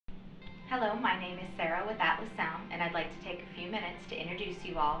Hello, my name is Sarah with Atlas Sound, and I'd like to take a few minutes to introduce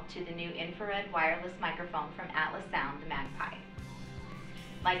you all to the new infrared wireless microphone from Atlas Sound, the MAGPIE.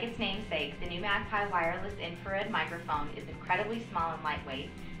 Like its namesake, the new MAGPIE wireless infrared microphone is incredibly small and lightweight,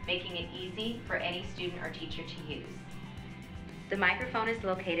 making it easy for any student or teacher to use. The microphone is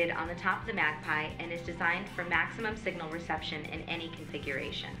located on the top of the MAGPIE and is designed for maximum signal reception in any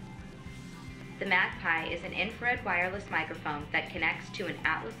configuration. The MAGPIE is an infrared wireless microphone that connects to an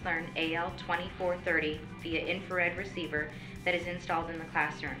Atlas Learn AL2430 via infrared receiver that is installed in the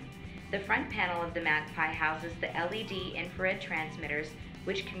classroom. The front panel of the MAGPIE houses the LED infrared transmitters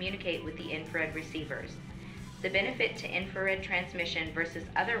which communicate with the infrared receivers. The benefit to infrared transmission versus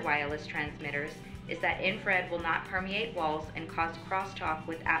other wireless transmitters is that infrared will not permeate walls and cause crosstalk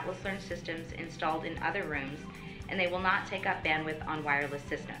with Atlas Learn systems installed in other rooms, and they will not take up bandwidth on wireless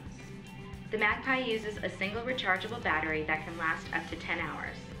systems. The MAGPIE uses a single rechargeable battery that can last up to 10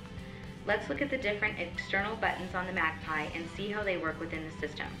 hours. Let's look at the different external buttons on the MAGPIE and see how they work within the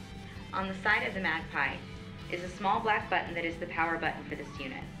system. On the side of the MAGPIE is a small black button that is the power button for this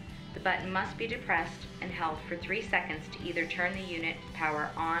unit. The button must be depressed and held for 3 seconds to either turn the unit power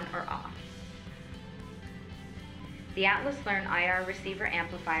on or off. The Atlas Learn IR receiver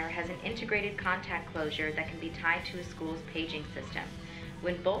amplifier has an integrated contact closure that can be tied to a school's paging system.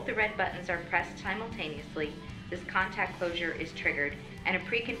 When both the red buttons are pressed simultaneously, this contact closure is triggered and a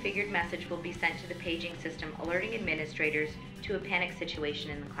pre-configured message will be sent to the paging system alerting administrators to a panic situation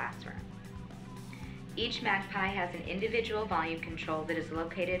in the classroom. Each MAGPIE has an individual volume control that is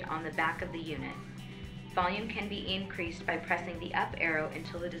located on the back of the unit. Volume can be increased by pressing the up arrow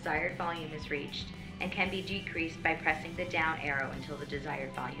until the desired volume is reached and can be decreased by pressing the down arrow until the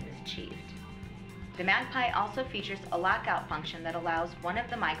desired volume is achieved. The MAGPIE also features a lockout function that allows one of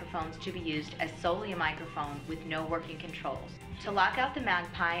the microphones to be used as solely a microphone with no working controls. To lock out the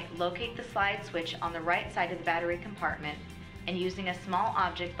MAGPIE, locate the slide switch on the right side of the battery compartment and using a small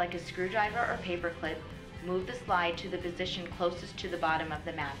object like a screwdriver or paperclip, move the slide to the position closest to the bottom of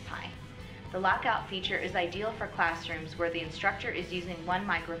the MAGPIE. The lockout feature is ideal for classrooms where the instructor is using one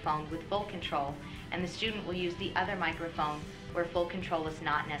microphone with full control and the student will use the other microphone where full control is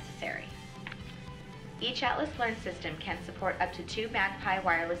not necessary. Each Atlas Learn system can support up to 2 MAGPIE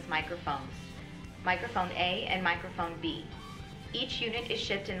wireless microphones, microphone A and microphone B. Each unit is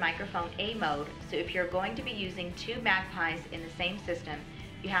shipped in microphone A mode, so if you're going to be using 2 MAGPIEs in the same system,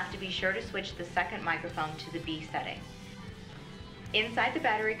 you have to be sure to switch the second microphone to the B setting. Inside the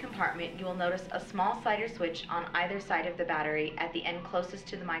battery compartment, you will notice a small slider switch on either side of the battery at the end closest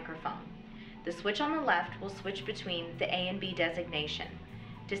to the microphone. The switch on the left will switch between the A and B designation.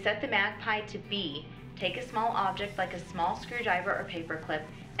 To set the MAGPIE to B, take a small object like a small screwdriver or paperclip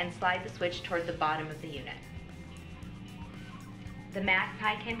and slide the switch toward the bottom of the unit. The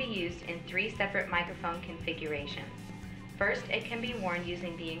MAGPIE can be used in 3 separate microphone configurations. First, it can be worn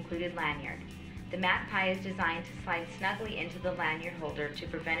using the included lanyard. The MAGPIE is designed to slide snugly into the lanyard holder to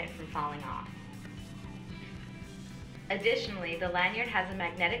prevent it from falling off. Additionally, the lanyard has a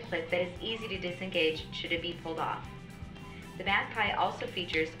magnetic clip that is easy to disengage should it be pulled off. The MAGPIE also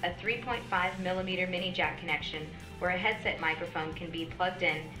features a 3.5mm mini jack connection where a headset microphone can be plugged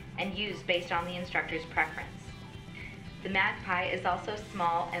in and used based on the instructor's preference. The MAGPIE is also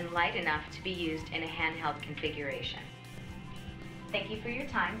small and light enough to be used in a handheld configuration. Thank you for your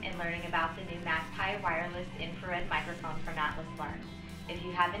time in learning about the new MAGPIE wireless infrared microphone from Atlas Learn. If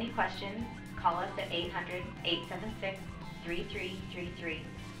you have any questions, call us at 800-876-3333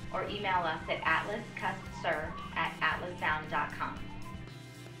 or email us at atlascustomer@atlassound.com.